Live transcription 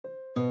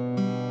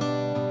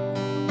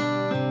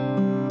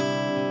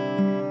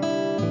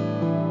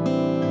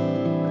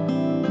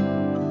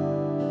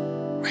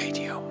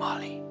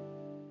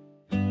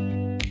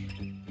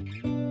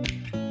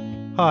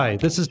Hi,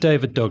 this is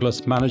David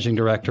Douglas, Managing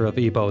Director of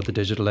EBO, the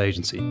digital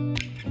agency.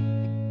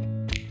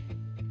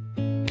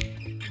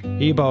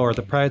 EBO are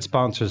the proud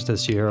sponsors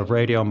this year of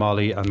Radio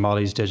Molly and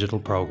Molly's digital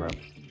programme.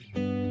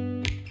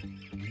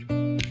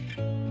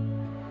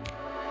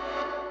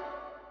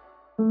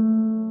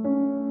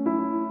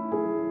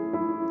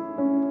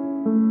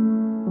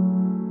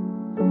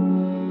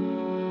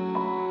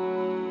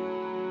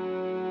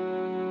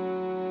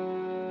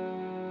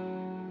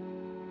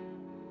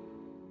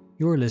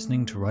 You're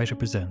listening to Writer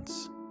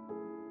Presents.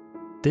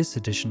 This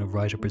edition of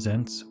Writer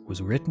Presents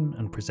was written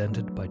and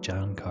presented by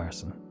Jan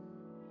Carson.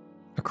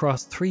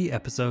 Across 3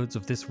 episodes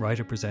of this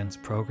Writer Presents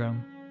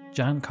programme,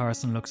 Jan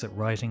Carson looks at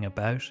writing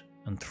about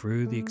and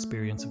through the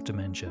experience of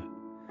dementia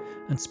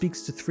and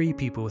speaks to 3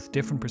 people with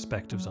different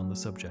perspectives on the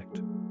subject.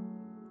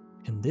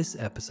 In this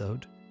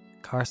episode,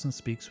 Carson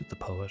speaks with the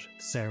poet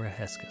Sarah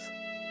Hesketh.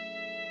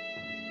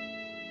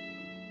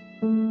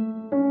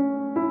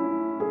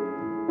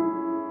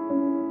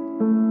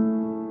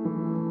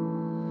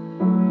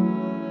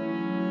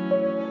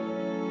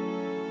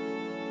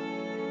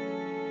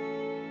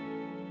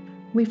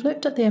 We've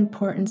looked at the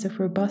importance of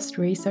robust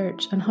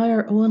research and how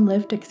our own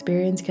lived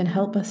experience can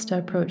help us to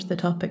approach the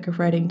topic of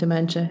writing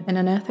dementia in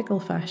an ethical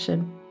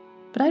fashion.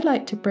 But I'd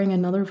like to bring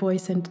another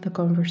voice into the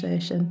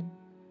conversation.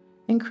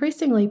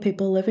 Increasingly,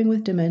 people living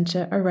with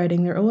dementia are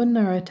writing their own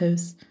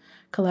narratives,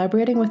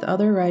 collaborating with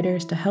other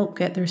writers to help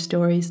get their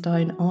stories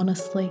down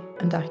honestly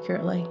and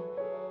accurately.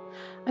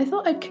 I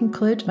thought I'd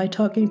conclude by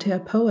talking to a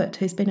poet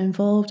who's been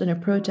involved in a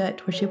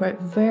project where she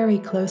worked very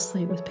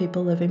closely with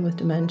people living with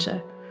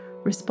dementia,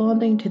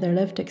 responding to their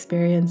lived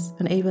experience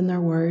and even their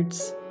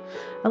words.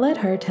 I'll let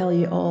her tell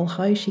you all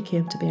how she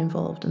came to be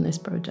involved in this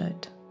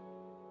project.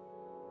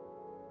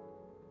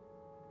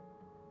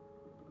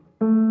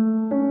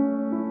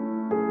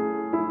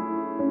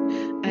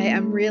 I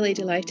am really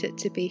delighted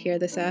to be here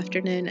this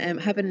afternoon,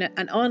 having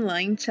an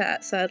online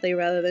chat, sadly,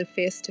 rather than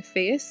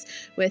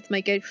face-to-face, with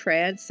my good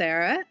friend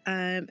Sarah,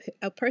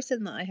 a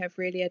person that I have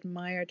really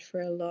admired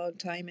for a long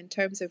time in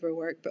terms of her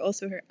work, but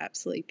also her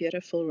absolutely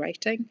beautiful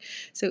writing.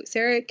 So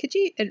Sarah, could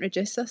you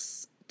introduce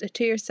us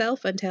to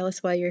yourself and tell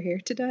us why you're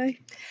here today?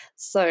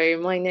 So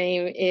my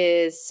name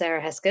is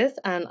Sarah Hesketh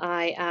and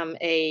I am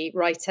a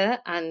writer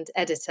and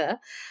editor,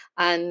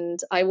 and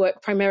I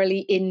work primarily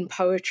in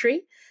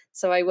poetry.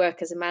 So I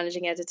work as a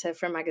managing editor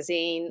for a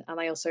magazine and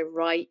I also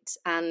write.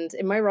 And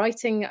in my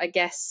writing, I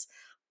guess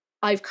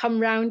I've come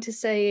round to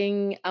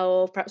saying,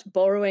 or perhaps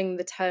borrowing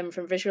the term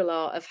from visual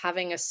art, of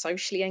having a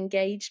socially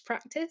engaged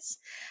practice.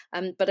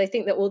 But I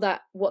think that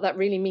what that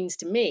really means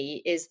to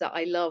me is that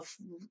I love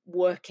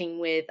working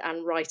with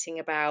and writing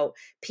about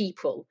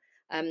people,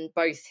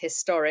 both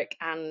historic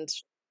and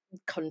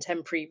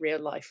contemporary real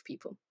life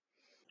people.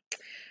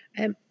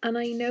 And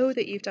I know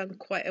that you've done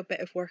quite a bit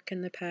of work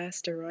in the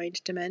past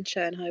around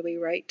dementia and how we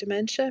write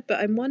dementia, but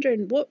I'm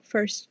wondering what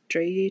first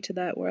drew you to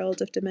that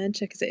world of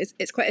dementia, because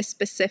it's quite a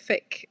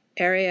specific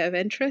area of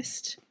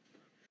interest.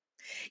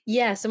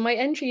 Yeah, so my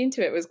entry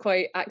into it was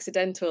quite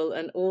accidental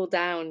and all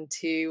down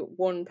to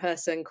one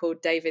person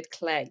called David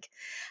Clegg.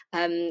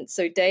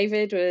 So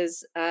David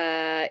is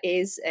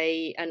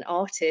an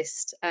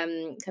artist,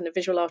 kind of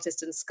visual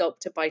artist and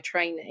sculptor by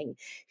training,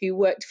 who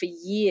worked for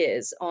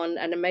years on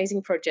an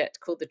amazing project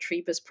called the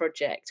Trebus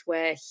Project,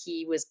 where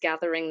he was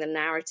gathering the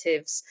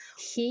narratives.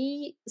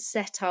 He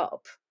set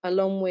up,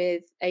 along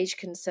with Age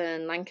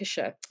Concern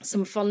Lancashire,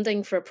 some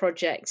funding for a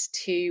project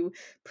to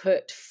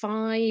put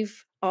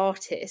 5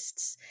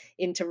 artists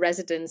into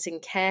residence in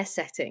care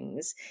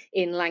settings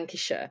in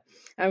Lancashire,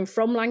 and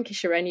from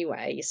Lancashire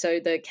anyway. So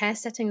the care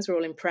settings were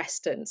all in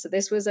Preston. So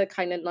this was a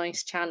kind of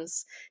nice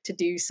chance to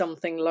do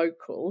something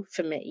local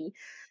for me.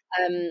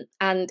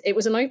 And it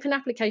was an open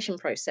application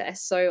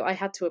process. So I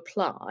had to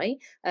apply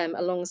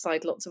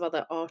alongside lots of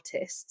other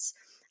artists.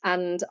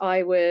 And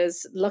I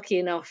was lucky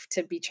enough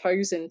to be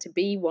chosen to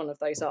be one of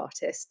those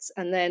artists.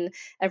 And then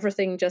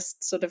everything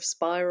just sort of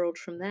spiraled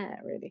from there,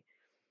 really.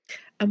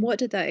 And what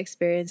did that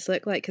experience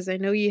look like? Because I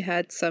know you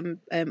had some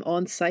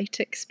on-site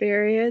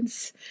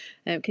experience.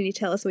 Can you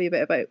tell us a wee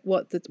bit about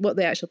what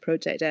the actual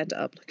project ended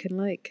up looking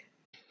like?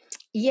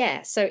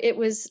 Yeah, so it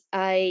was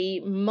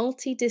a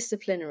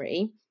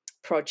multidisciplinary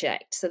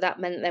project. So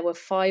that meant there were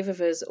 5 of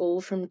us,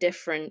 all from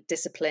different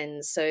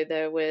disciplines. So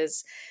there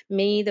was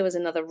me, there was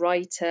another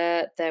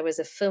writer, there was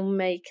a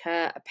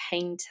filmmaker, a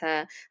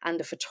painter, and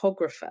a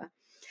photographer.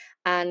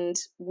 And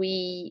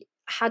we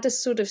had a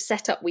sort of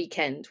setup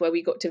weekend where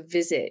we got to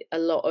visit a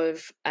lot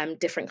of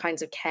different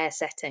kinds of care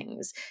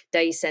settings,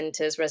 day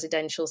centres,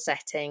 residential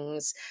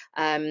settings,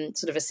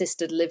 sort of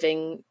assisted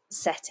living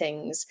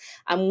settings.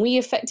 And we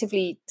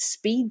effectively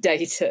speed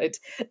dated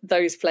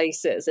those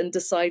places and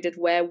decided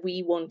where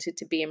we wanted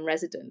to be in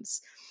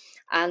residence.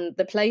 And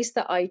the place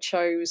that I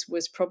chose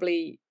was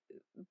probably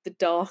the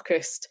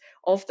darkest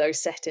of those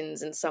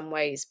settings in some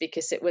ways,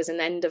 because it was an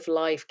end of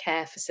life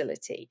care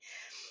facility.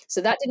 So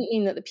that didn't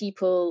mean that the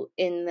people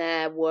in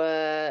there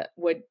were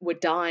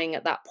dying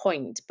at that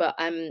point, but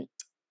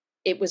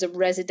it was a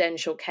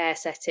residential care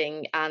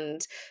setting,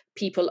 and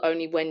people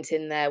only went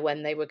in there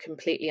when they were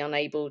completely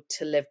unable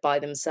to live by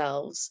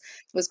themselves.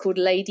 It was called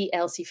Lady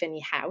Elsie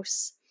Finney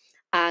House.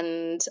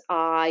 And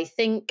I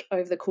think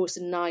over the course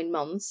of 9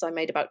 months, I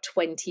made about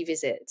 20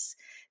 visits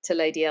to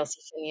Lady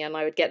Elsie Finney, and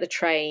I would get the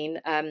train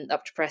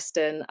up to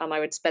Preston, and I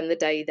would spend the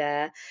day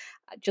there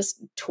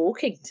just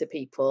talking to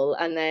people,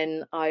 and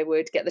then I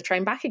would get the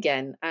train back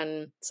again.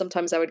 And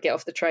sometimes I would get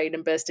off the train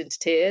and burst into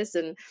tears,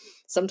 and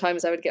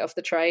sometimes I would get off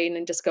the train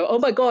and just go, oh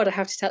my God, I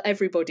have to tell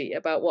everybody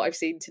about what I've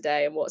seen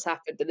today and what's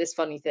happened and this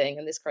funny thing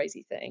and this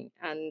crazy thing.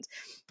 And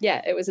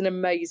yeah, it was an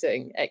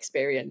amazing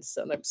experience,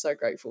 and I'm so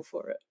grateful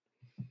for it.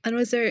 And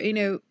was there,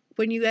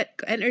 when you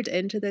entered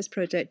into this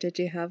project, did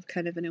you have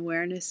kind of an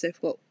awareness of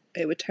what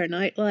it would turn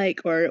out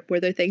like, or were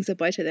there things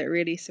about it that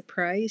really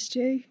surprised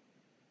you?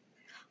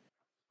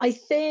 I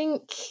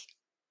think,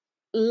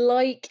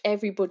 like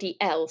everybody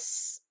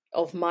else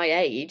of my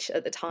age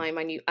at the time,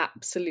 I knew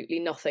absolutely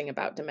nothing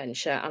about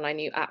dementia, and I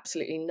knew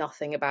absolutely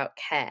nothing about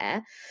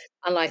care.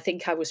 And I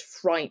think I was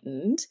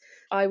frightened.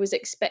 I was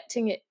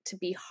expecting it to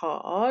be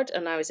hard,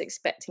 and I was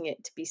expecting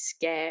it to be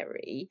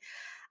scary.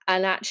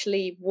 And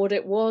actually, what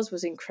it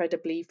was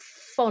incredibly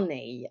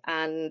funny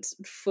and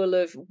full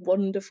of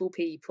wonderful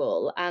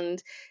people.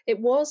 And it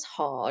was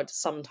hard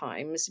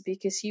sometimes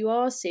because you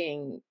are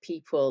seeing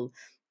people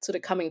sort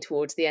of coming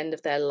towards the end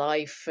of their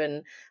life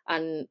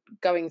and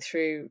going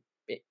through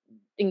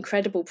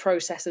incredible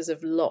processes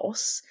of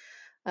loss.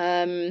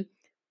 Um,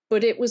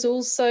 but it was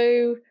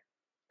also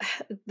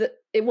that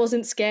it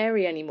wasn't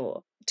scary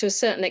anymore. To a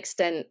certain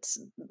extent,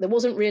 there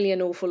wasn't really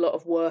an awful lot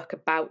of work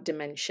about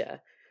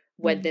dementia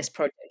when this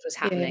project was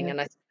happening, Yeah.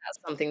 and I think that's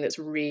something that's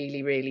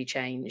really, really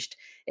changed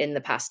in the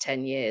past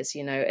 10 years.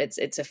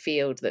 It's a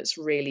field that's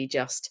really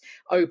just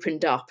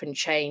opened up and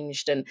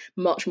changed, and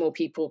much more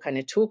people kind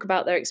of talk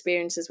about their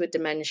experiences with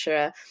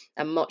dementia,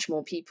 and much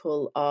more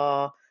people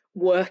are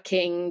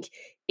working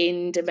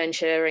in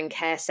dementia and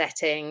care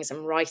settings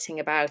and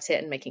writing about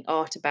it and making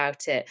art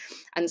about it.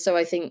 And so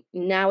I think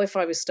now, if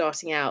I was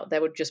starting out,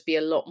 there would just be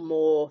a lot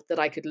more that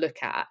I could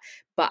look at.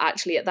 But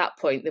actually, at that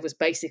point, there was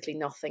basically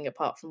nothing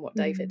apart from what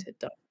David had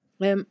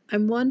done.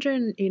 I'm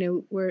wondering,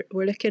 we're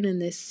looking in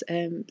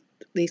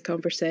these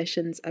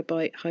conversations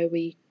about how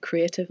we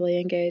creatively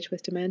engage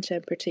with dementia,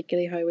 and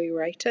particularly how we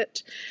write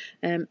it.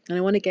 And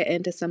I want to get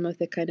into some of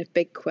the kind of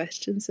big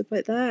questions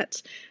about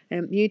that.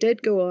 You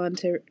did go on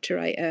to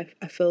write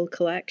a full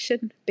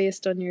collection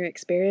based on your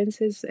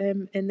experiences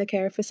in the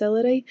care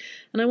facility.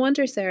 And I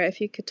wonder, Sarah,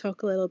 if you could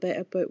talk a little bit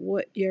about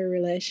what your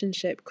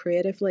relationship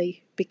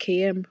creatively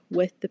became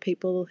with the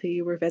people who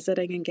you were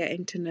visiting and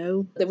getting to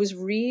know. There was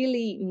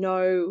really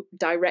no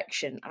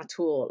direction at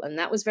all. And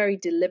that was very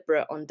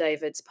deliberate on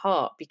David's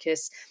part,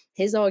 because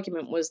his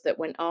argument was that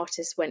when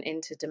artists went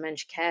into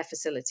dementia care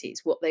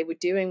facilities, what they were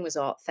doing was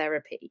art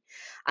therapy.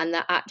 And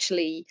that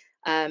actually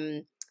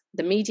the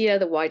media,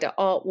 the wider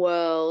art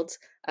world,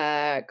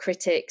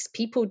 critics,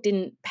 people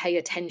didn't pay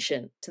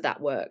attention to that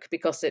work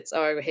because it's,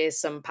 oh, here's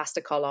some pasta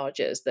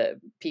collages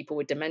that people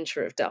with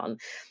dementia have done.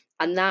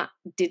 And that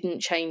didn't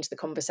change the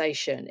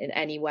conversation in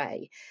any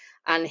way.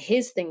 And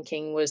his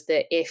thinking was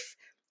that if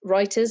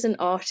writers and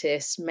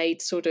artists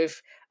made sort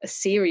of a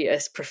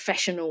serious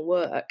professional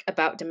work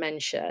about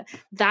dementia,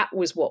 that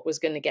was what was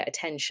going to get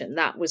attention.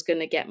 That was going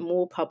to get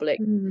more public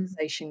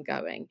conversation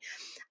going.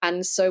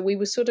 And so we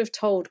were sort of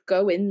told,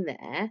 go in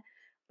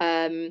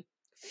there,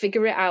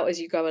 figure it out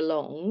as you go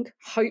along.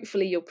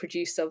 Hopefully you'll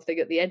produce something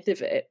at the end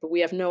of it, but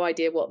we have no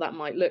idea what that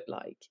might look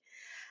like.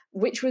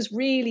 Which was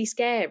really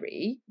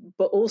scary,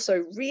 but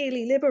also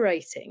really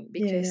liberating,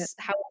 because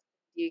how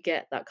do you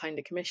get that kind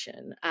of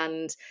commission?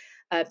 And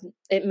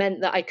it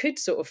meant that I could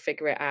sort of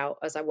figure it out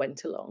as I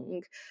went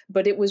along.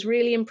 But it was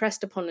really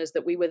impressed upon us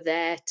that we were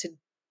there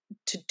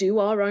to do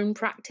our own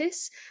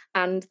practice,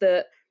 and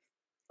that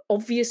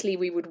obviously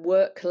we would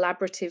work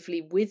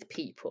collaboratively with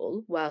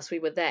people whilst we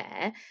were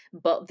there,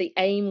 but the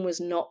aim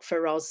was not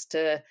for us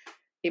to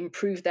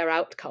improve their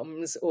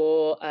outcomes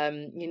or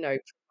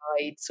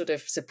provide sort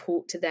of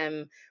support to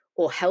them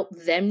or help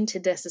them to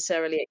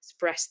necessarily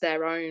express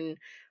their own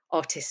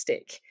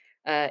artistic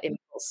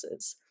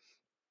impulses.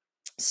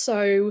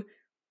 So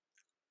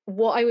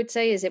what I would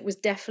say is it was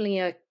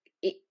definitely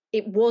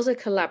it was a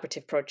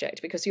collaborative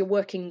project, because you're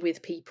working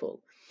with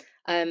people.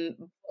 But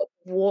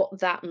what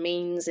that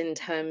means in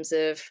terms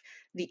of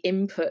the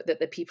input that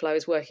the people I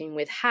was working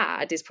with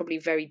had is probably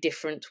very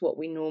different to what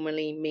we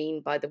normally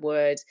mean by the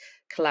word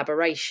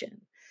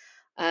collaboration.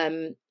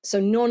 So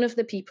none of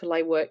the people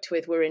I worked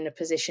with were in a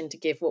position to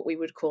give what we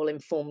would call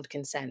informed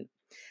consent.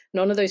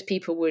 None of those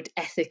people would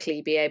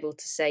ethically be able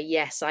to say,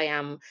 yes, I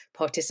am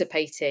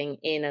participating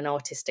in an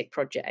artistic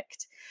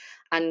project.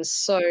 And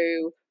so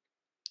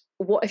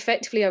what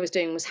effectively I was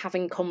doing was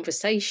having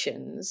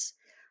conversations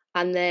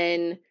and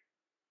then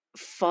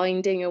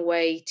finding a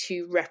way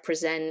to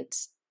represent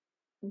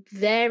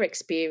their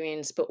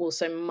experience, but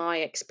also my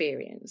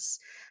experience.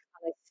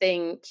 And I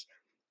think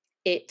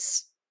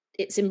it's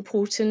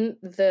important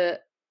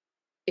that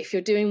if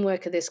you're doing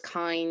work of this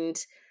kind,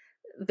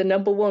 the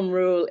number one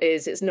rule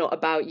is it's not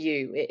about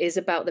you. It is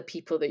about the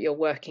people that you're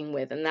working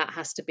with, and that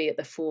has to be at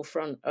the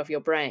forefront of your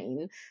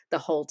brain the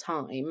whole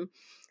time.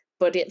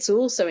 But it's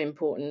also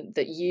important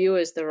that you,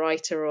 as the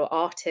writer or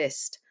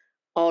artist,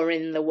 are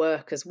in the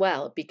work as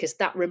well, because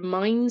that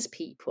reminds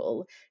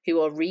people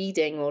who are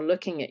reading or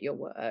looking at your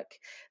work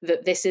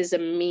that this is a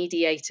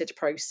mediated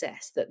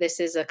process, that this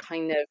is a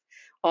kind of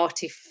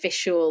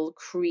artificial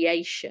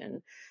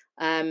creation.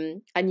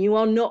 And you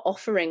are not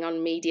offering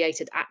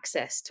unmediated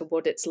access to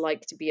what it's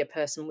like to be a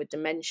person with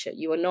dementia.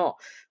 You are not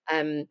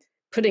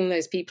putting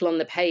those people on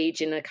the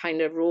page in a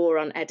kind of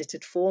raw,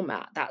 unedited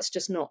format. That's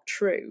just not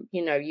true.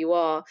 You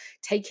are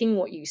taking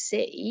what you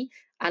see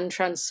and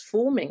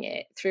transforming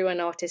it through an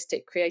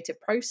artistic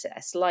creative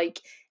process,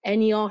 like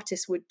any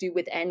artist would do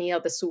with any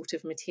other sort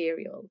of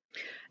material.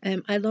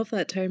 I love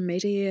that term,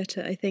 mediate.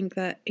 I think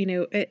that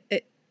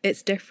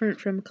it's different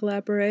from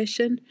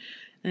collaboration.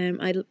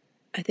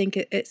 I think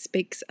it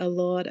speaks a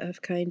lot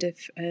of kind of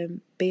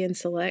being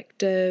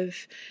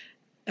selective,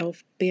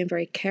 of being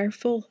very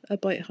careful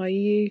about how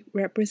you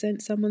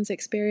represent someone's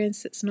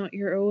experience that's not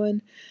your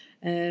own.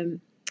 And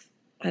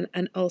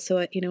also,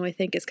 I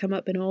think it's come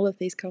up in all of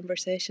these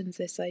conversations,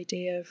 this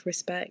idea of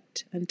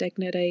respect and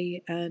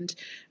dignity. And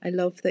I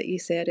love that you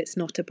said it's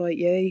not about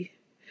you.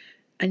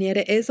 And yet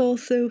it is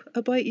also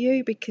about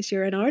you, because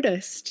you're an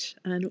artist,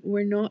 and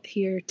we're not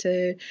here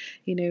to,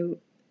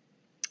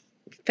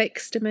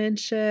 fix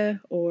dementia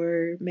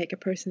or make a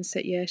person's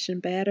situation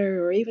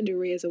better or even to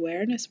raise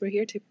awareness. We're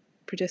here to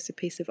produce a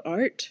piece of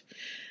art.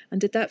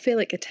 And did that feel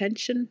like a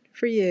tension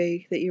for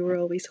you that you were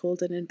always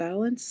holding in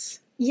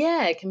balance?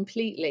 Yeah,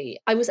 completely.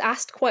 I was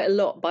asked quite a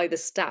lot by the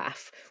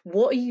staff,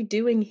 what are you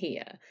doing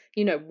here?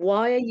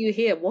 Why are you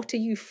here? What are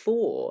you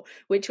for?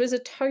 Which was a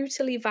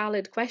totally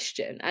valid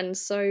question. And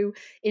so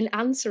in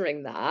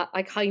answering that,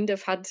 I kind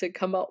of had to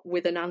come up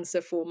with an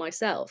answer for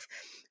myself.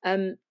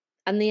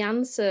 And the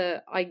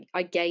answer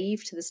I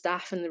gave to the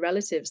staff and the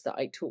relatives that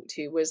I talked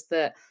to was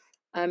that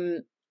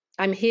I'm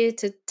here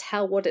to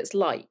tell what it's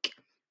like.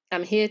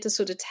 I'm here to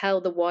sort of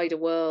tell the wider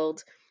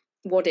world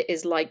what it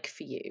is like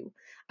for you.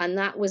 And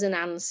that was an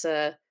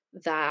answer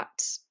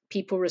that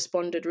people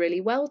responded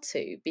really well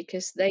to,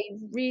 because they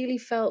really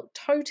felt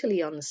totally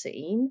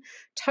unseen,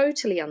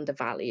 totally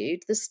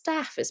undervalued, the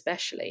staff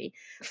especially.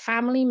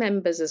 Family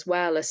members as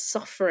well are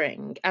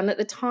suffering. And at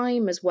the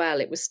time as well,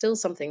 it was still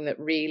something that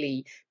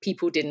really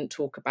people didn't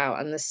talk about,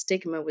 and the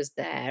stigma was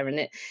there. And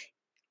it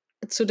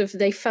sort of,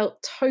 they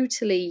felt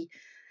totally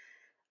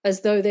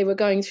as though they were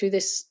going through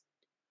this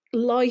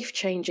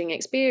life-changing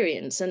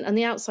experience, and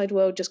the outside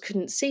world just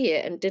couldn't see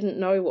it and didn't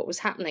know what was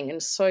happening.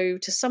 And so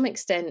to some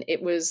extent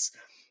it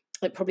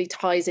probably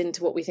ties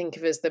into what we think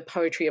of as the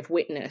poetry of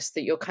witness,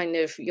 that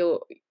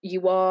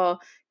you are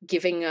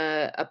giving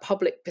a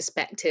public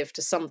perspective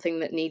to something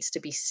that needs to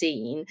be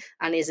seen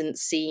and isn't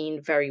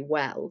seen very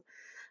well.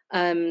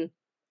 And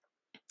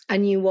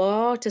you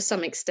are, to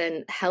some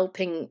extent,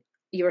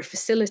 you're a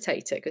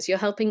facilitator, because you're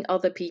helping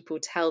other people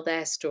tell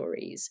their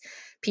stories,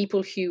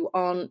 people who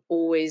aren't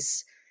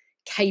always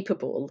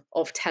capable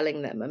of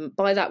telling them. And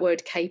by that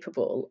word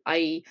capable,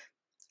 I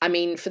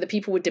mean, for the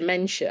people with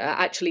dementia,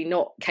 actually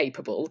not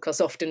capable,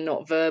 because often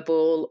not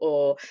verbal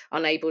or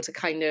unable to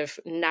kind of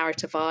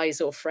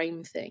narrativize or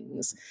frame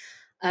things.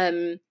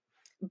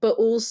 But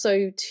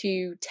also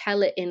to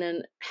tell it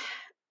in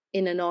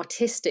an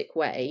artistic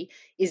way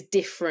is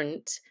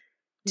different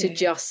to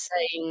just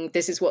saying,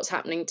 this is what's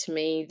happening to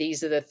me,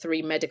 these are the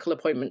 3 medical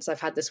appointments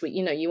I've had this week.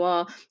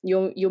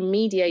 You're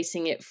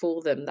mediating it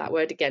for them, that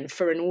word again,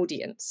 for an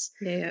audience.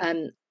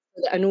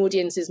 An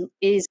audience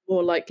is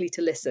more likely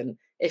to listen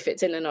if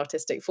it's in an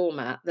artistic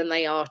format than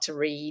they are to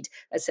read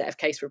a set of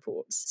case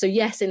reports. So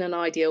yes, in an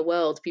ideal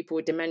world, people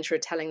with dementia are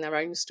telling their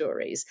own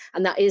stories,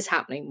 and that is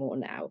happening more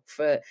now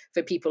for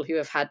people who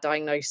have had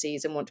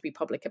diagnoses and want to be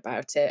public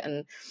about it.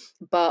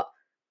 But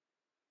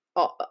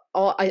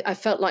I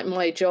felt like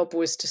my job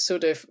was to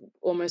sort of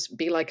almost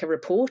be like a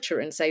reporter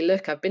and say,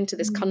 look, I've been to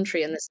this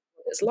country and this is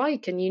what it's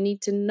like, and you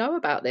need to know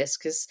about this,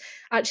 because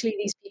actually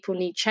these people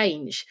need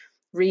change,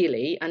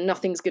 really, and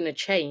nothing's going to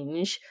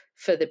change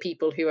for the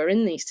people who are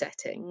in these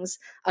settings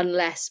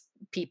unless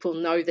people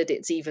know that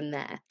it's even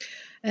there.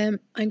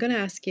 I'm going to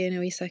ask you in a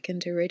wee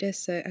second to read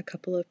us a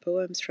couple of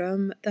poems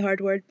from the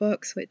Hard Word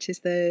Box, which is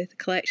the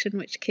collection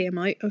which came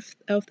out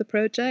of the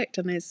project,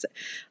 and is,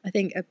 I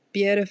think, a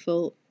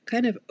beautiful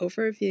kind of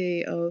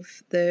overview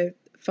of the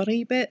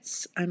funny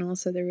bits and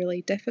also the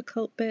really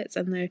difficult bits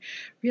and the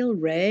real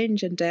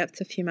range and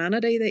depth of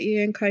humanity that you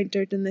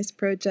encountered in this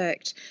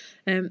project.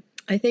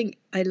 I think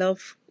I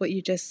love what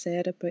you just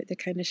said about the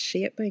kind of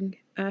shaping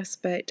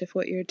aspect of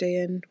what you're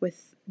doing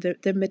with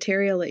the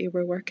material that you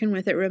were working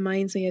with. It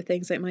reminds me of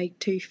things like my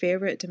 2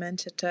 favourite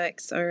dementia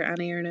texts are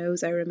Annie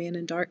Ernaux's I Remain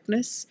in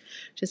Darkness,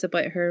 which is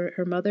about her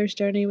mother's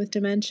journey with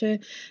dementia,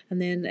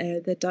 and then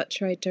the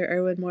Dutch writer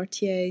Erwin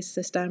Mortier's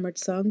The Stammered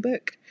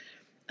Songbook.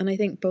 And I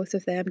think both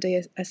of them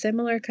do a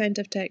similar kind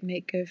of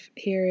technique of,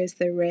 here is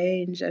the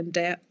range and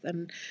depth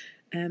and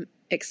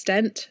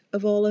extent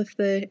of all of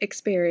the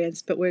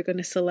experience, but we're going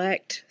to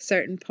select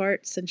certain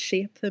parts and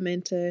shape them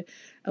into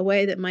a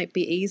way that might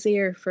be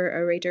easier for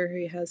a reader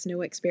who has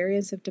no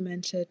experience of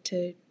dementia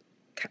to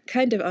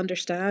kind of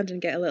understand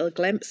and get a little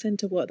glimpse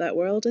into what that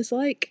world is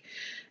like.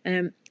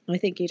 I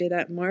think you do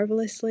that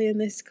marvellously in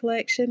this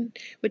collection.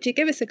 Would you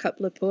give us a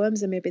couple of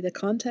poems and maybe the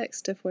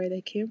context of where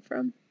they came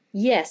from?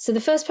 Yes, so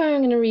the first poem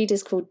I'm going to read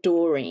is called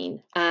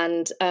Doreen.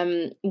 And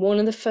one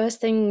of the first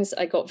things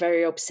I got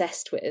very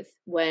obsessed with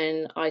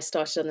when I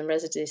started on the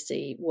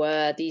residency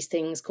were these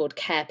things called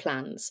care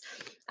plans.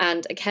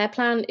 And a care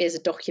plan is a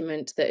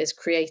document that is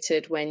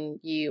created when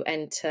you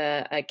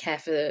enter a care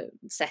for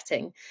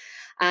setting.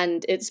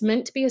 And it's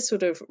meant to be a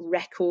sort of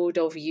record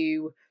of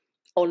you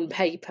on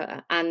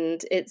paper,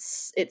 and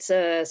it's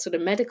a sort of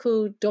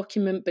medical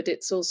document, but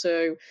it's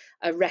also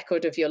a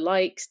record of your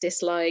likes,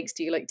 dislikes.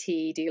 Do you like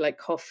tea? Do you like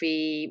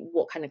coffee?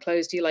 What kind of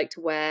clothes do you like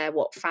to wear?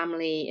 What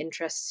family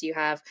interests you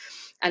have?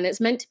 And it's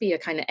meant to be a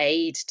kind of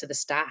aid to the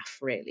staff,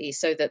 really,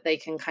 so that they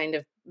can kind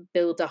of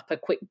build up a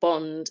quick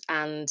bond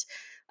and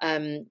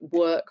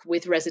work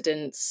with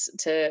residents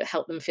to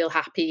help them feel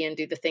happy and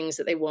do the things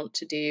that they want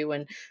to do,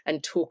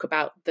 and talk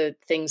about the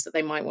things that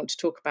they might want to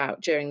talk about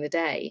during the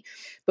day.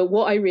 But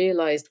what I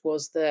realized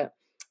was that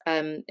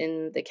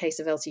in the case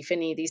of Elsie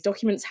Finney, these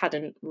documents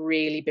hadn't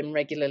really been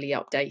regularly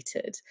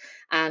updated.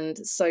 And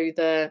so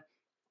the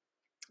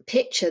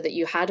picture that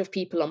you had of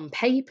people on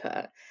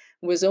paper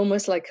was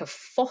almost like a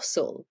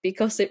fossil,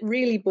 because it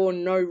really bore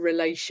no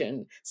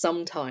relation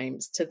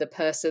sometimes to the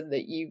person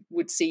that you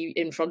would see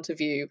in front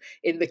of you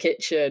in the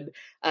kitchen,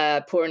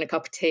 pouring a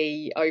cup of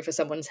tea over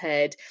someone's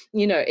head.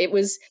 It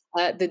was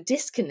the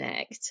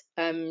disconnect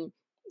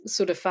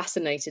sort of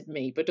fascinated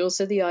me, but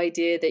also the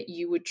idea that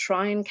you would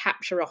try and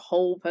capture a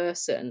whole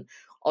person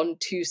on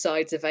two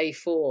sides of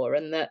A4,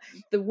 and that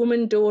the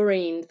woman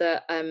Doreen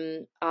that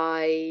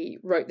I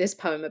wrote this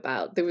poem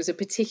about, there was a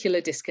particular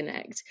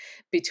disconnect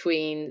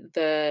between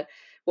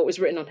what was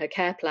written on her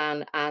care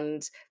plan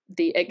and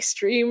the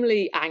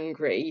extremely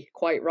angry,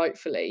 quite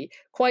rightfully,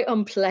 quite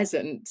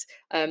unpleasant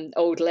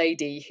old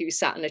lady who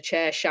sat in a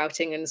chair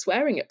shouting and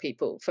swearing at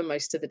people for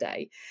most of the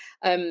day.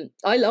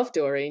 I love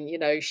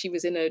Doreen. She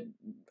was in an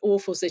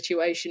awful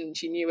situation,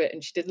 she knew it,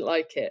 and she didn't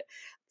like it.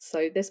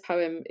 So this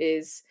poem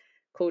is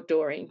called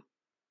Doreen.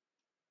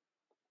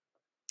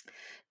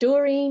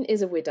 Doreen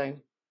is a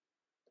widow.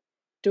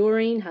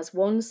 Doreen has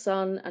one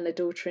son and a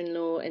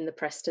daughter-in-law in the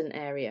Preston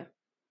area.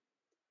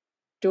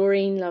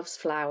 Doreen loves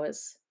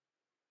flowers.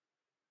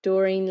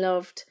 Doreen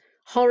loved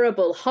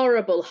horrible,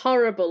 horrible,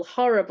 horrible,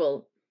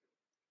 horrible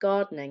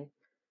gardening,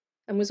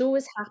 and was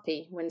always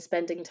happy when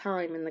spending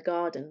time in the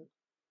garden.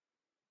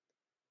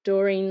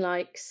 Doreen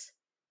likes,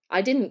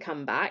 I didn't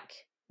come back,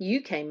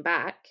 you came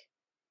back,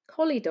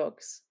 collie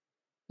dogs,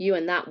 you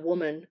and that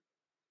woman,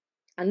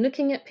 and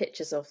looking at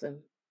pictures of them.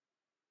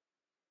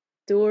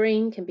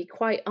 Doreen can be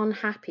quite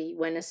unhappy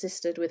when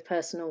assisted with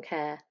personal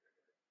care.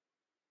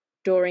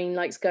 Doreen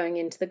likes going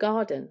into the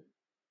garden.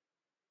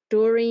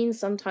 Doreen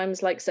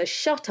sometimes likes a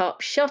shut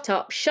up, shut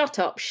up, shut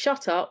up,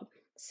 shut up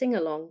sing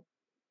along.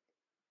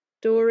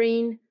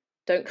 Doreen,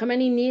 don't come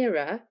any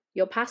nearer,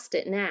 you're past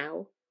it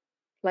now,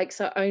 likes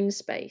her own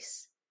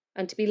space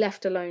and to be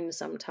left alone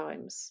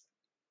sometimes.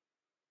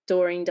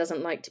 Doreen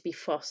doesn't like to be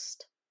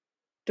fussed.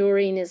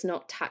 Doreen is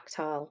not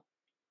tactile.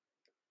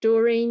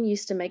 Doreen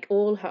used to make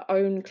all her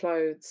own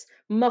clothes,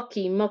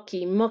 mucky,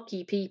 mucky,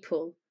 mucky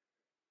people.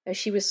 As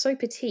she was so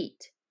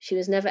petite, she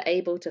was never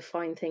able to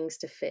find things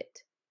to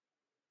fit.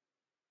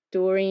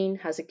 Doreen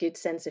has a good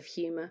sense of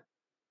humour.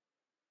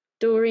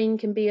 Doreen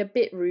can be a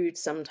bit rude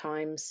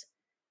sometimes.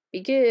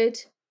 Be good,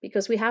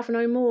 because we have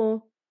no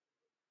more.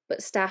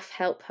 But staff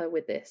help her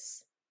with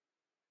this.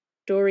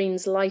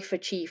 Doreen's life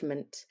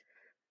achievement,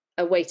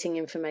 awaiting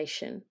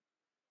information.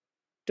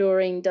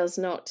 Doreen does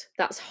not,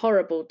 that's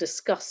horrible,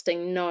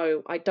 disgusting,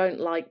 no, I don't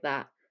like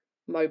that,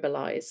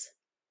 mobilise.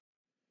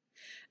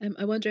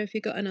 I wonder if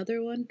you got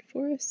another one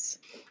for us?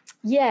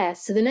 Yeah,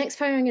 so the next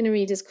poem I'm going to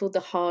read is called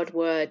The Hard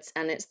Words,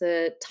 and it's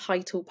the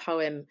title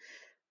poem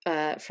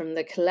from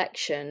the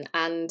collection.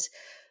 And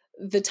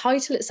the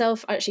title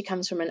itself actually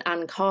comes from an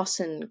Anne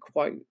Carson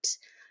quote.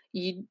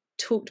 You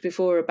talked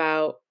before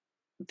about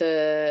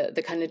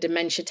the kind of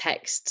dementia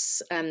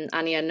texts,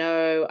 Annie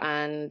Arnaud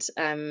and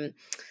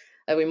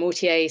Owen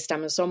Mortier,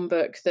 Stammer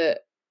Songbook,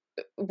 that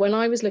when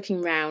I was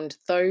looking round,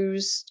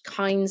 those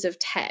kinds of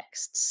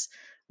texts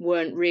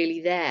weren't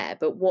really there.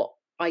 But what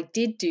I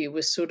did do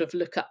was sort of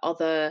look at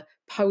other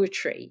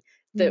poetry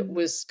that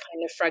was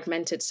kind of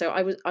fragmented. So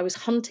I was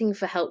hunting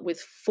for help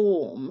with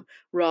form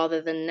rather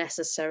than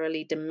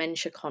necessarily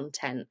dementia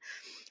content.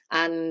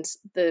 And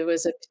there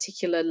was a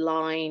particular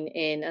line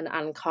in an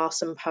Anne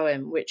Carson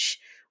poem, which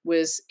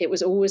was, it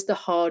was always the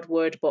hard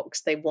word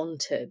box they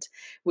wanted,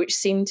 which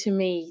seemed to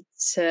me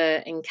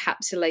to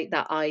encapsulate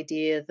that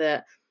idea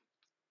that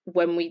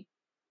when we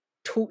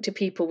talk to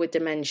people with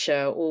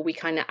dementia, or we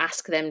kind of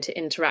ask them to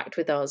interact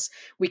with us,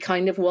 we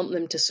kind of want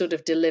them to sort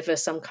of deliver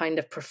some kind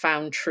of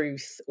profound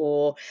truth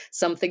or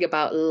something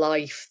about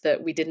life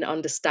that we didn't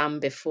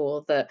understand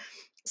before, that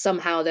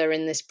somehow they're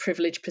in this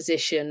privileged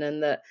position,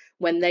 and that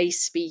when they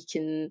speak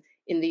in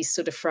these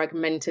sort of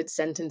fragmented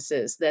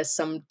sentences, there's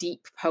some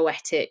deep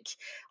poetic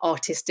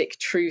artistic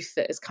truth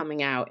that is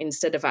coming out,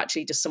 instead of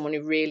actually just someone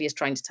who really is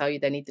trying to tell you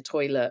they need the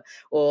toilet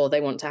or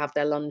they want to have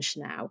their lunch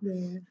now.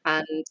 Yeah.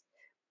 And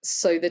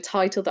so the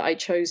title that I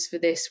chose for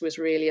this was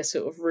really a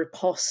sort of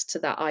riposte to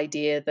that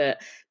idea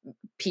that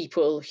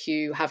people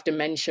who have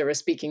dementia are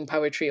speaking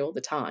poetry all the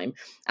time,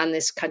 and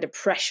this kind of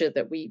pressure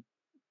that we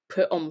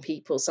put on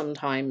people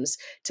sometimes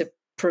to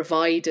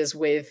provide us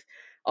with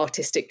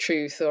artistic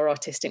truth or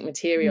artistic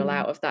material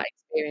out of that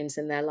experience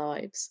in their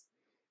lives.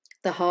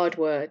 The hard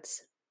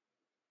words.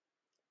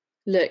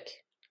 Look,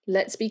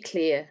 let's be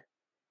clear.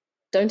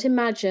 Don't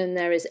imagine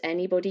there is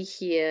anybody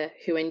here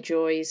who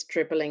enjoys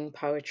dribbling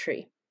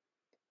poetry.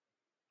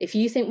 If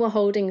you think we're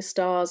holding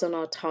stars on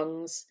our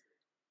tongues,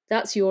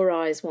 that's your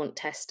eyes want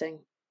testing.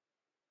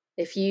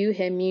 If you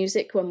hear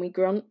music when we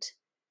grunt,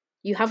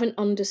 you haven't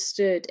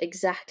understood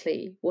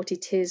exactly what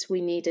it is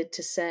we needed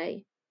to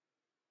say.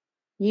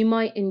 You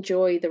might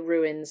enjoy the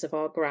ruins of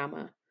our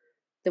grammar,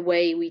 the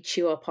way we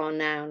chew up our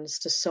nouns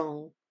to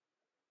song.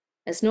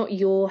 It's not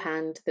your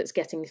hand that's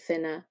getting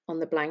thinner on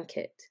the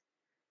blanket.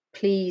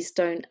 Please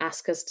don't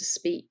ask us to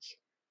speak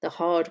the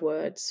hard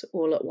words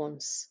all at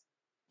once.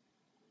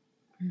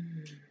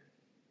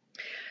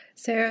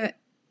 Sarah,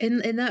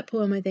 in that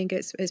poem, I think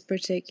it's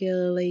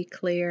particularly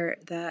clear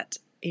that,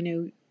 you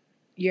know,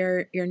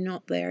 you're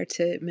not there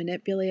to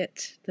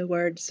manipulate the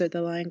words or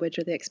the language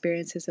or the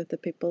experiences of the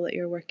people that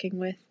you're working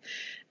with.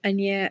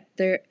 And yet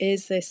there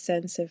is this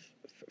sense of,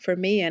 for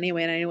me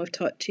anyway, and I know I've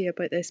talked to you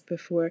about this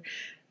before,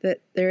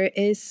 that there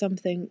is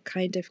something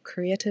kind of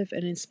creative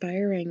and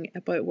inspiring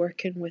about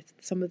working with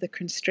some of the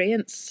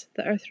constraints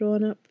that are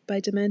thrown up by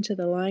dementia,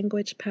 the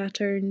language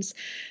patterns,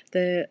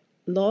 the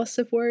loss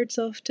of words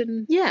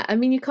often. Yeah, I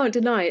mean, you can't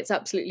deny it's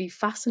absolutely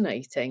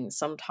fascinating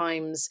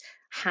sometimes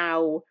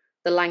how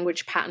the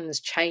language patterns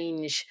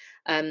change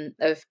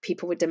of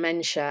people with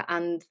dementia,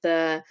 and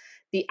the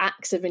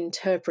acts of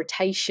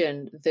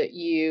interpretation that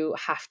you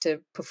have to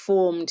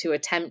perform to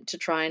attempt to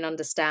try and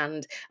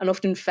understand, and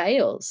often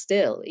fail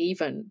still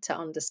even to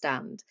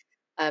understand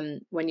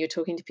when you're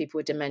talking to people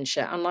with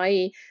dementia. And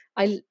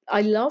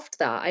I loved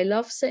that. I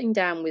love sitting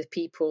down with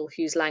people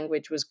whose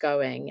language was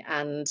going,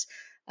 and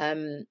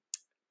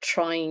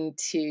trying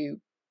to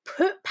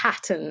put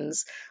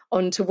patterns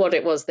onto what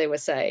it was they were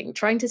saying,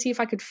 trying to see if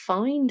I could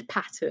find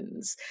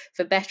patterns,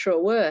 for better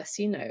or worse.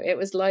 You know, it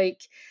was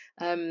like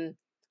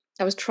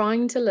I was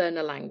trying to learn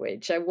a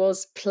language. I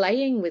was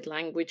playing with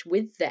language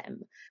with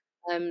them.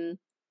 Um,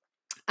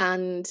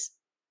 and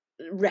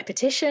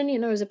repetition, you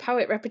know, as a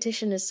poet,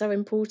 repetition is so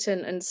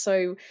important and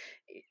so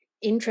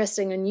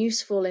interesting and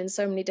useful in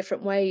so many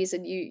different ways.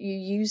 And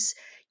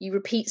you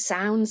repeat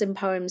sounds in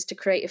poems to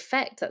create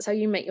effect. That's how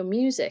you make your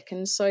music.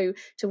 And so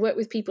to work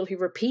with people who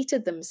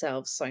repeated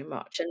themselves so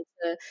much, and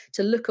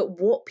to look at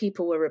what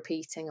people were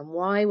repeating and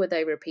why were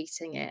they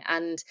repeating it,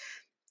 and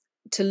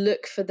to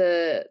look for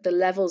the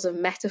levels of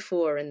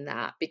metaphor in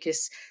that,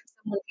 because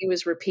someone who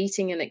was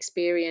repeating an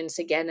experience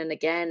again and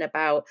again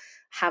about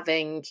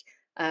having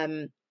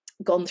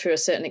gone through a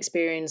certain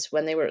experience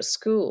when they were at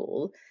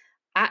school,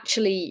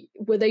 actually,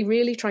 were they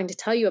really trying to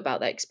tell you about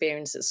that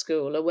experience at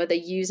school, or were they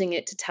using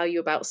it to tell you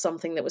about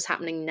something that was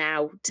happening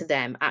now to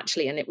them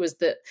actually? And it was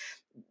that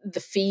the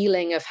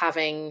feeling of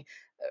having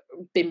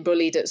been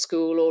bullied at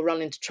school or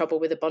run into trouble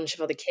with a bunch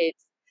of other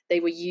kids, they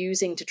were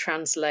using to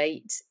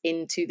translate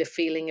into the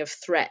feeling of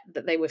threat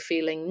that they were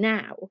feeling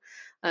now.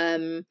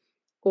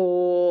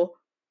 Or,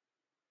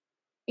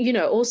 you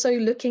know, also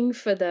looking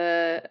for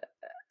the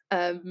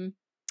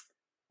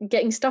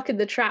getting stuck in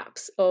the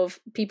traps of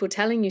people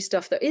telling you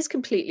stuff that is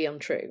completely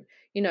untrue.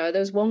 You know,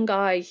 there was one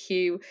guy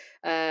who,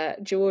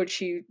 George,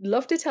 who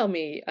loved to tell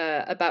me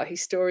about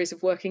his stories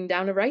of working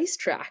down a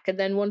racetrack. And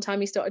then one time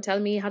he started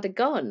telling me he had a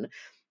gun.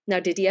 Now,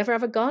 did he ever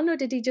have a gun, or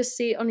did he just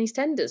see it on his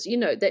tenders? You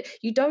know, that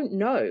you don't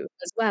know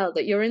as well,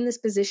 that you're in this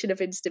position of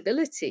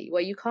instability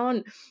where you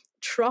can't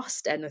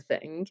trust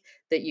anything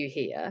that you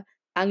hear.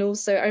 And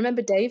also, I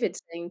remember David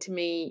saying to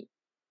me,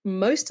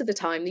 most of the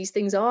time these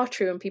things are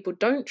true and people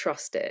don't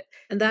trust it.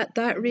 And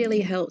that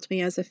really helped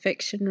me as a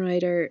fiction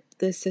writer,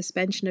 the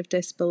suspension of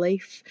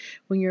disbelief.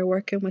 When you're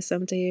working with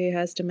somebody who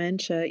has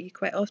dementia, you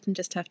quite often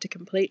just have to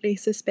completely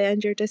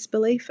suspend your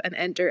disbelief and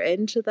enter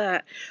into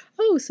that.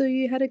 Oh, so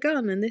you had a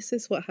gun and this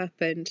is what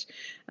happened.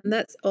 And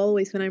that's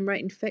always, when I'm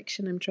writing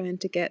fiction, I'm trying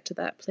to get to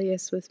that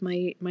place with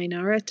my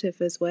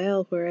narrative as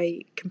well, where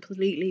I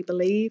completely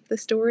believe the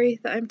story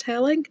that I'm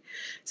telling.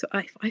 So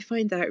I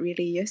find that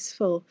really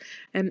useful.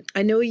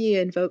 I know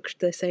you invoked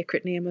the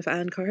sacred name of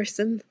Anne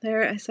Carson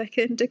there a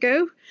second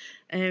ago.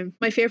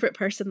 My favourite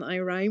person that I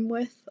rhyme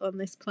with on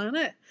this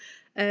planet.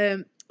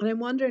 And I'm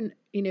wondering,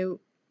 you know,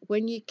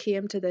 when you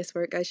came to this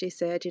work, as you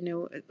said, you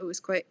know, it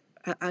was quite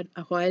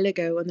a while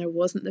ago and there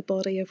wasn't the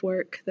body of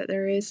work that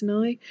there is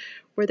now.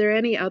 Were there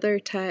any other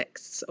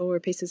texts or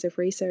pieces of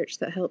research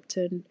that helped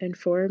to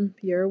inform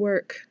your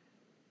work?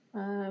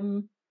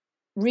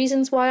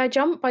 Reasons Why I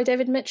Jump by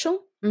David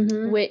Mitchell,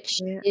 Mm-hmm.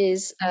 which Yeah.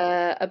 is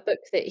a book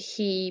that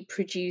he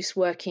produced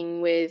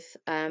working with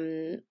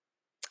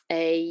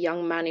a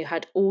young man who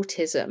had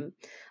autism,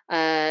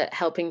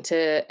 helping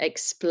to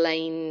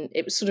explain.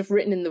 It was sort of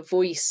written in the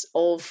voice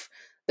of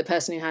the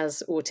person who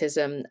has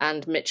autism,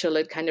 and Mitchell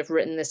had kind of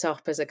written this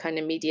up as a kind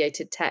of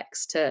mediated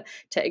text to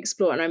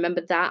explore. And I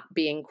remember that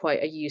being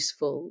quite a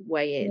useful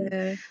way in.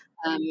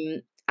 Yeah.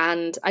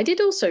 And I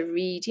did also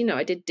read,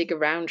 I did dig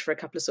around for a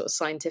couple of sort of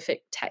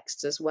scientific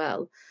texts as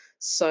well.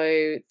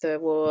 So there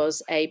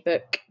was a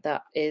book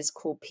that is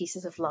called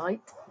Pieces of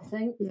Light, I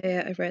think.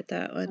 Yeah, I've read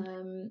that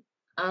one.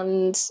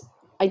 And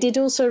I did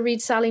also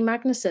read Sally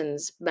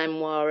Magnuson's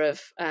memoir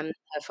of her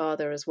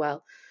father as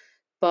well.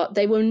 But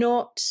they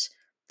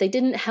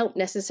didn't help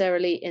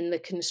necessarily in the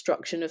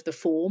construction of the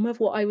form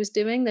of what I was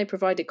doing. They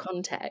provided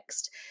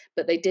context,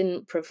 but they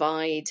didn't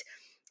provide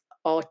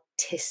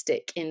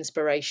artistic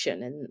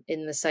inspiration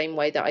in the same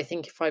way that I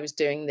think if I was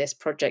doing this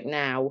project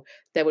now,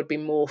 there would be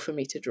more for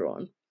me to draw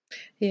on.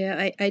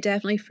 Yeah, I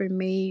definitely, for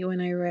me, when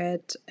I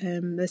read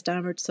the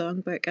Stammered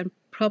Songbook, and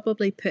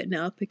probably putting it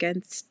up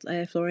against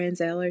Florian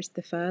Zeller's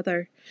The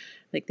Father,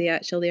 like the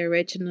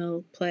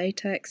original play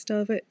text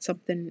of it,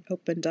 something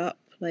opened up,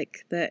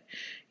 like that,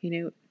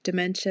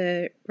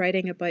 dementia,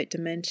 writing about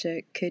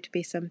dementia could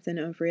be something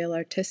of real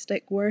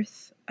artistic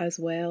worth, as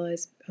well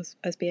as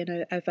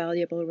being a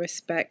valuable,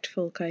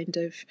 respectful kind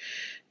of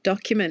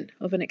document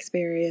of an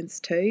experience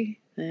too,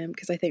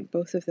 because I think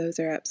both of those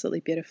are absolutely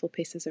beautiful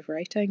pieces of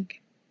writing.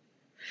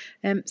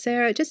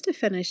 Sarah, just to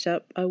finish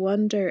up, I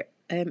wonder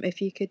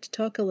if you could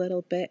talk a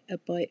little bit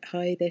about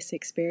how this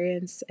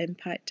experience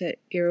impacted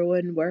your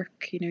own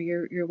work,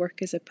 your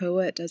work as a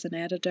poet, as an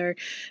editor,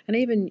 and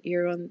even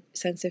your own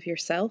sense of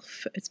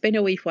yourself. It's been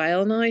a wee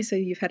while now, so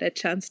you've had a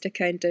chance to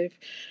kind of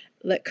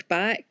look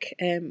back.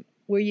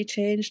 Were you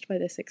changed by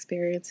this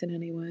experience in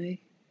any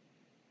way?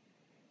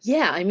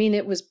 Yeah, I mean,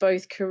 it was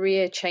both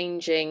career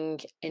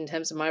changing in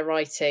terms of my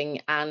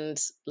writing and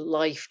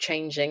life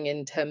changing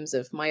in terms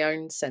of my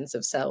own sense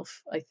of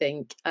self, I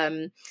think.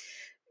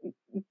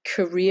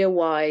 Career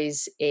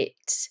wise,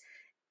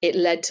 it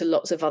led to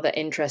lots of other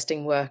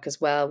interesting work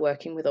as well,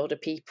 working with older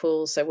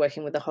people. So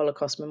working with the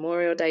Holocaust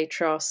Memorial Day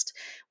Trust,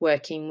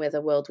 working with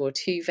a World War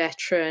II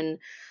veteran.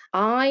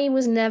 I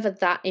was never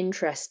that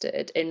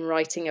interested in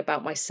writing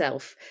about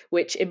myself,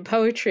 which in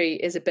poetry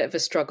is a bit of a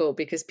struggle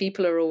because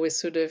people are always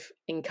sort of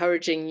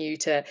encouraging you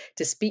to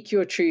speak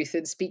your truth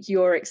and speak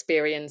your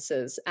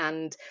experiences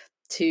and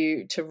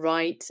to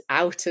write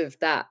out of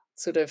that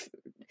sort of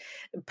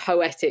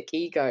poetic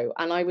ego.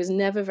 And I was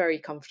never very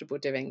comfortable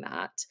doing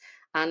that.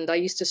 And I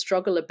used to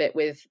struggle a bit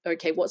with,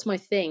 okay, what's my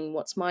thing?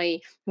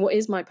 What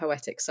is my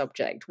poetic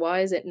subject?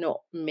 Why is it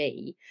not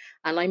me?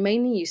 And I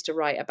mainly used to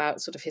write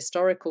about sort of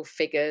historical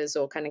figures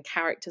or kind of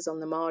characters on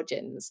the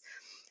margins.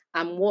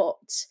 And what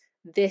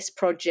this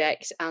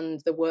project and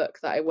the work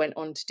that I went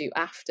on to do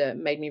after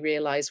made me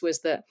realize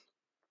was that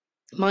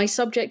my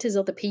subject is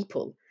other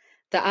people.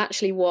 That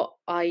actually what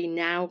I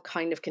now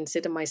kind of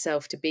consider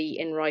myself to be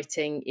in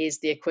writing is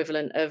the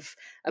equivalent of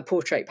a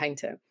portrait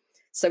painter.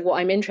 So what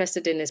I'm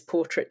interested in is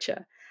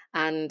portraiture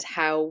and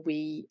how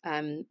we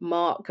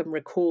mark and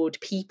record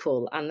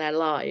people and their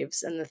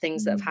lives and the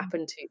things that have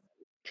happened to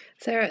them.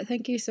 Sarah,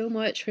 thank you so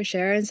much for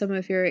sharing some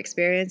of your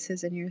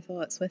experiences and your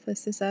thoughts with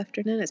us this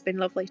afternoon. It's been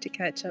lovely to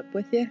catch up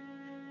with you.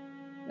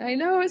 I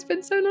know, it's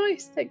been so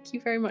nice. Thank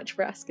you very much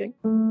for asking.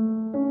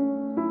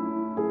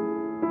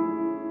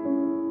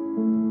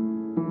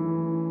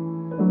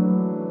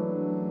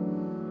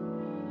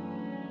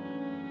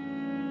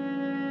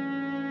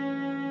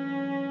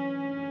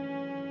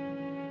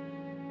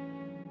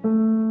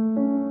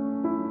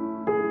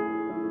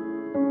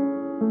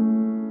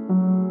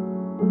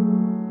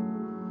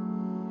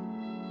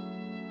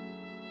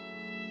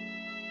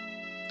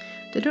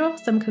 To draw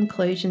some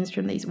conclusions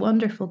from these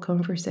wonderful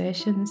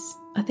conversations,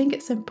 I think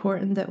it's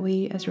important that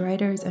we, as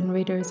writers and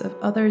readers of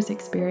others'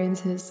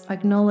 experiences,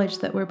 acknowledge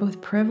that we're both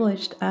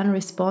privileged and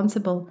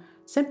responsible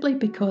simply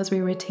because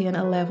we retain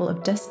a level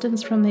of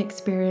distance from the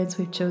experience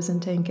we've chosen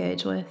to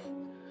engage with.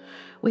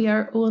 We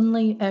are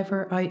only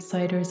ever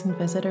outsiders and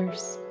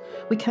visitors.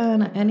 We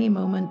can, at any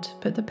moment,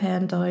 put the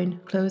pen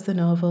down, close the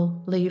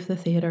novel, leave the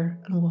theatre,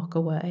 and walk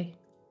away.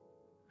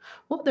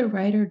 What the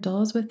writer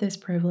does with this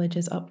privilege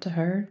is up to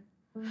her.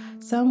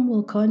 Some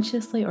will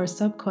consciously or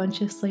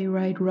subconsciously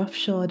ride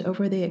roughshod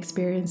over the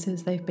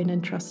experiences they've been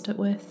entrusted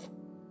with.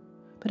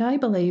 But I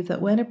believe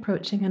that when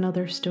approaching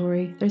another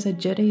story, there's a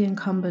duty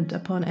incumbent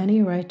upon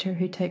any writer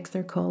who takes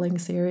their calling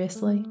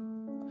seriously.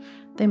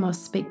 They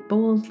must speak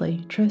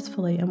boldly,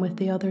 truthfully, and with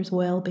the other's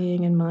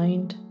well-being in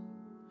mind.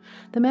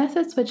 The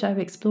methods which I've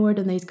explored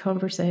in these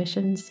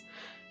conversations,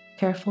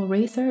 careful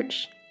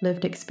research,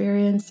 lived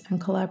experience, and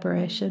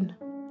collaboration,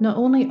 not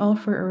only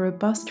offer a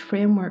robust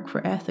framework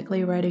for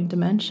ethically writing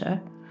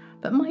dementia,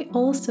 but might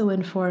also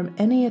inform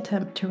any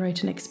attempt to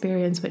write an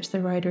experience which the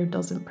writer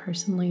doesn't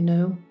personally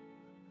know.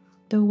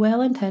 Though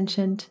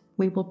well-intentioned,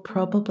 we will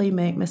probably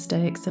make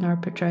mistakes in our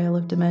portrayal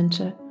of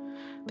dementia,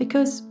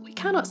 because we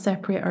cannot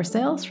separate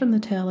ourselves from the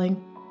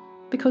telling.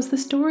 because the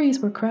stories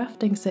we're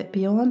crafting sit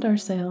beyond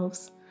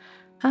ourselves,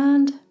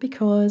 and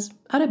because,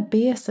 at a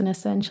base and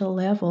essential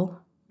level,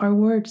 our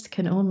words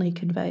can only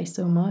convey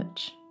so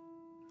much.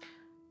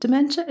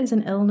 Dementia is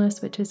an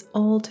illness which is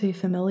all too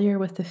familiar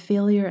with the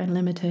failure and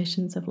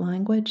limitations of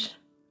language.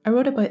 I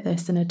wrote about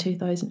this in a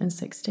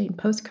 2016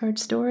 postcard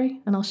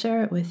story, and I'll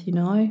share it with you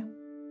now.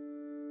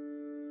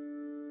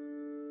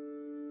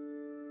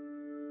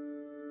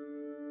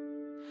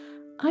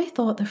 I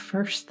thought the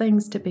first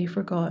things to be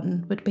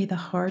forgotten would be the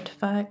hard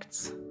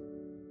facts.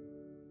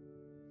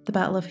 The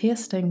Battle of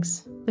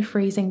Hastings, the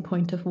freezing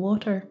point of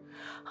water,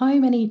 how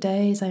many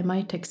days I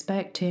might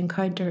expect to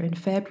encounter in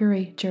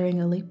February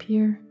during a leap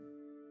year.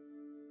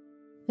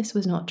 This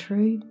was not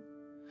true.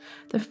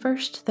 The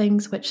first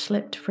things which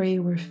slipped free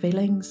were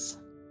feelings.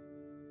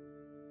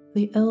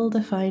 The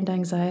ill-defined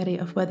anxiety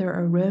of whether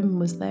a room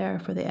was there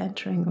for the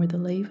entering or the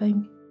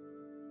leaving.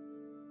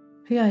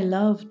 Who I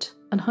loved,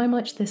 and how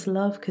much this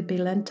love could be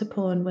lent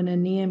upon when a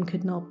name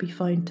could not be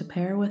found to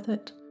pair with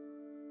it.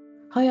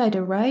 How I'd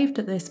arrived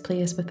at this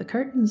place with the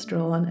curtains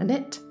drawn and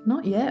it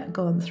not yet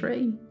gone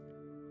through.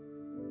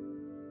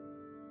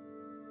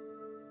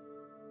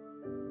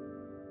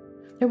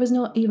 There was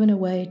not even a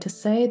way to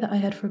say that I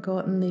had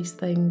forgotten these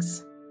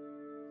things.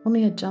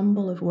 Only a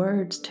jumble of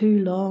words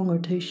too long or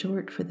too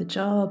short for the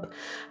job,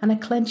 and a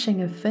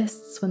clenching of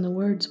fists when the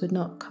words would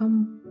not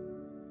come.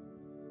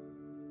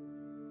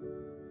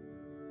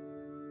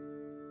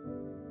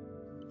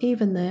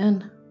 Even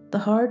then, the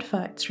hard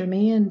facts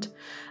remained,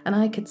 and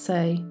I could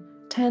say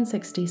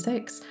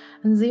 1066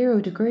 and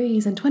 0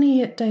 degrees and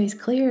 28 days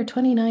clear,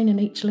 29 in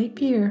each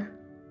leap year,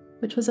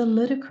 which was a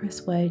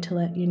ludicrous way to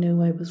let you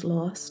know I was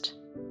lost.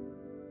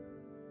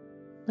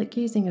 Like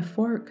using a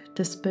fork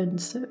to spoon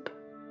soup.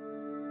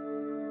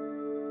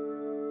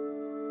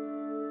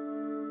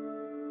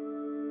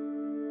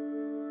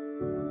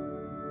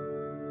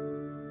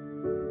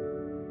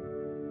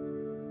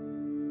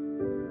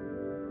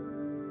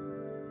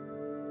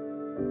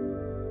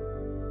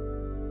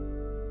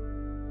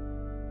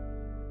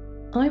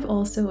 I've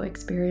also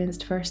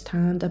experienced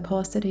firsthand a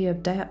paucity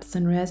of depth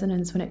and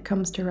resonance when it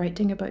comes to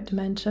writing about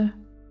dementia.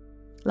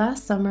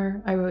 Last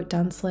summer, I wrote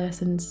Dance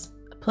Lessons,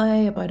 a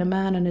play about a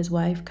man and his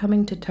wife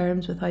coming to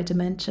terms with how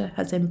dementia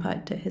has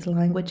impacted his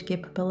language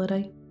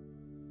capability.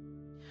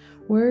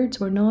 Words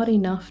were not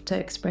enough to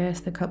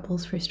express the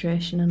couple's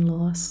frustration and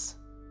loss.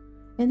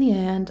 In the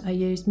end, I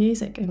used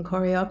music and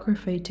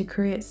choreography to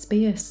create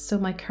space so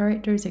my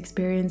characters'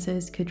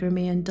 experiences could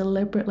remain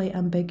deliberately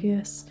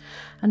ambiguous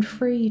and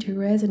free to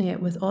resonate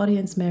with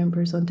audience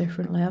members on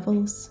different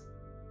levels.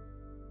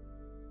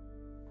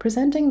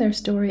 Presenting their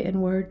story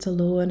in words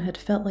alone had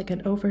felt like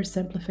an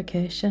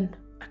oversimplification,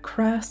 a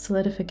crass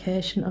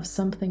solidification of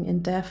something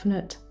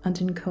indefinite and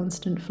in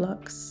constant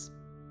flux.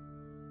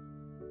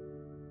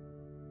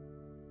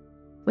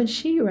 When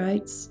she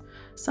writes,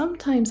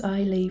 sometimes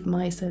I leave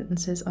my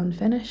sentences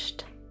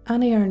unfinished.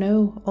 Annie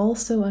Ernaux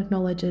also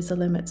acknowledges the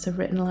limits of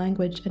written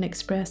language in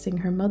expressing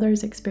her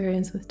mother's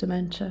experience with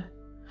dementia,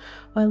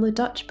 while the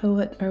Dutch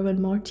poet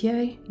Erwin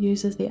Mortier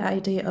uses the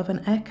idea of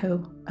an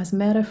echo as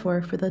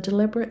metaphor for the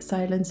deliberate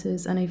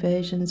silences and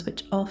evasions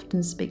which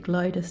often speak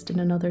loudest in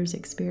another's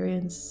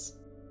experience.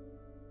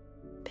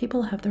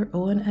 People have their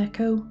own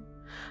echo.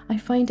 I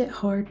find it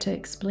hard to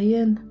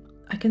explain.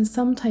 I can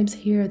sometimes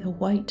hear the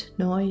white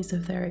noise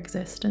of their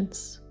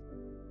existence.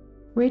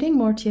 Reading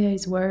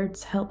Mortier's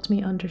words helped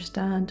me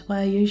understand why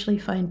I usually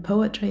find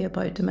poetry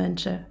about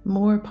dementia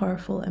more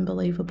powerful and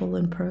believable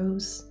than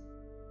prose.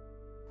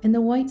 In the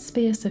white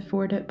space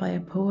afforded by a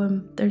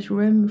poem, there's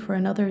room for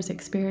another's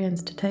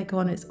experience to take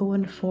on its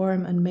own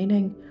form and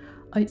meaning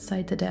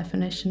outside the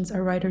definitions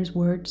a writer's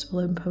words will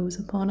impose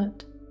upon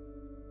it.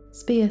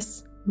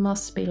 Space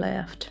must be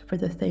left for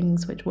the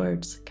things which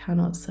words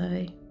cannot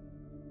say.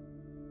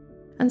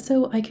 And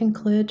so I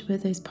conclude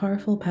with this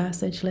powerful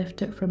passage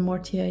lifted from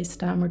Mortier's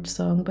stammered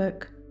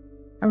songbook,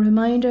 a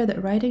reminder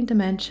that writing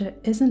dementia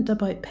isn't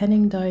about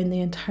pinning down the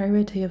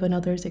entirety of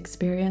another's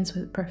experience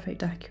with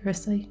perfect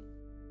accuracy.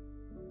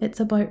 It's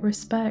about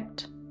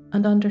respect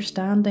and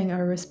understanding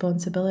our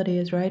responsibility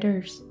as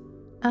writers,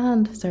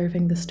 and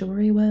serving the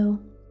story well.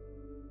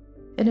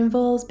 It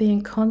involves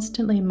being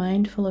constantly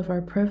mindful of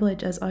our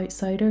privilege as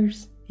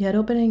outsiders, yet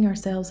opening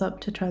ourselves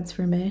up to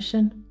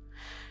transformation.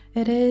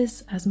 It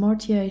is, as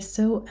Mortier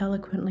so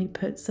eloquently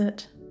puts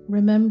it,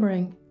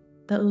 remembering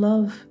that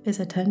love is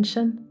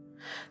attention,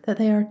 that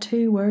they are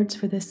two words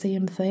for the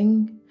same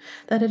thing,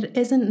 that it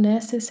isn't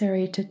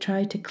necessary to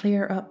try to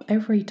clear up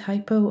every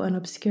typo and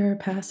obscure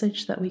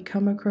passage that we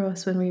come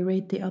across when we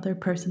read the other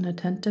person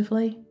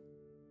attentively,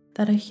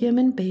 that a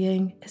human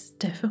being is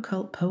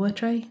difficult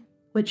poetry,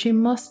 which you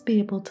must be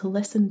able to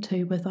listen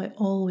to without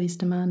always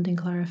demanding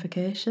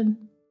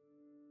clarification.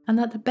 And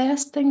that the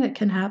best thing that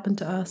can happen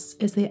to us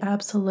is the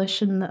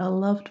absolution that a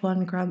loved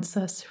one grants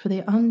us for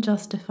the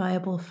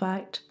unjustifiable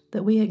fact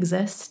that we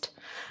exist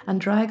and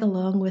drag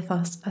along with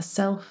us a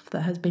self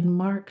that has been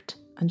marked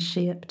and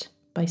shaped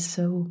by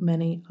so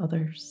many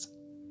others.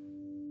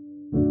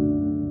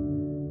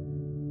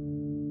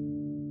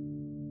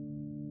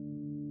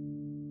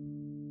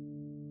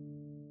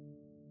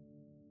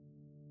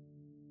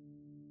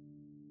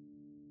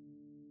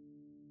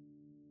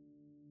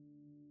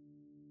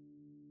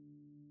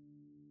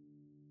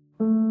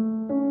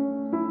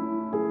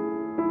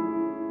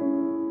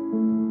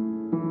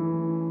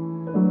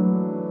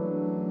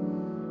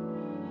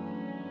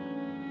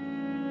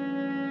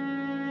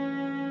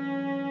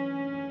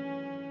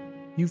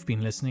 You've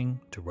been listening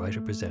to Writer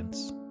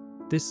Presents.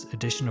 This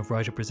edition of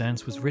Writer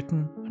Presents was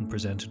written and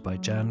presented by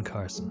Jan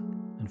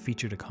Carson and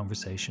featured a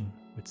conversation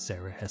with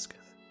Sarah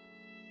Hesketh.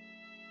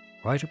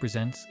 Writer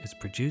Presents is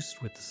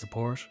produced with the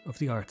support of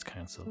the Arts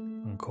Council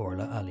and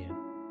Corla Allian.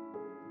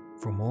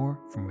 For more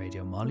from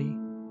Radio Molly,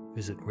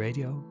 visit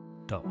radio.molly.ie.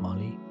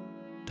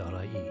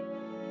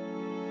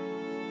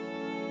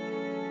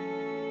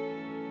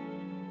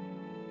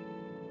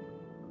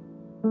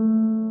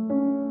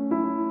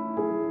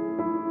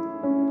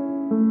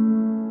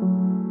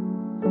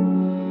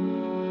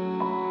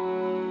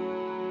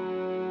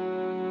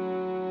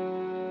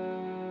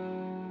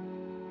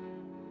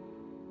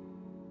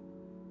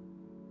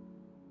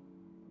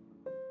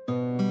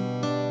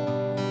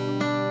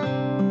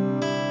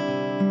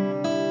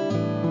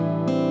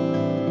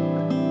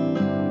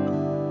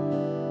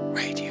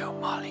 Radio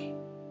Molly.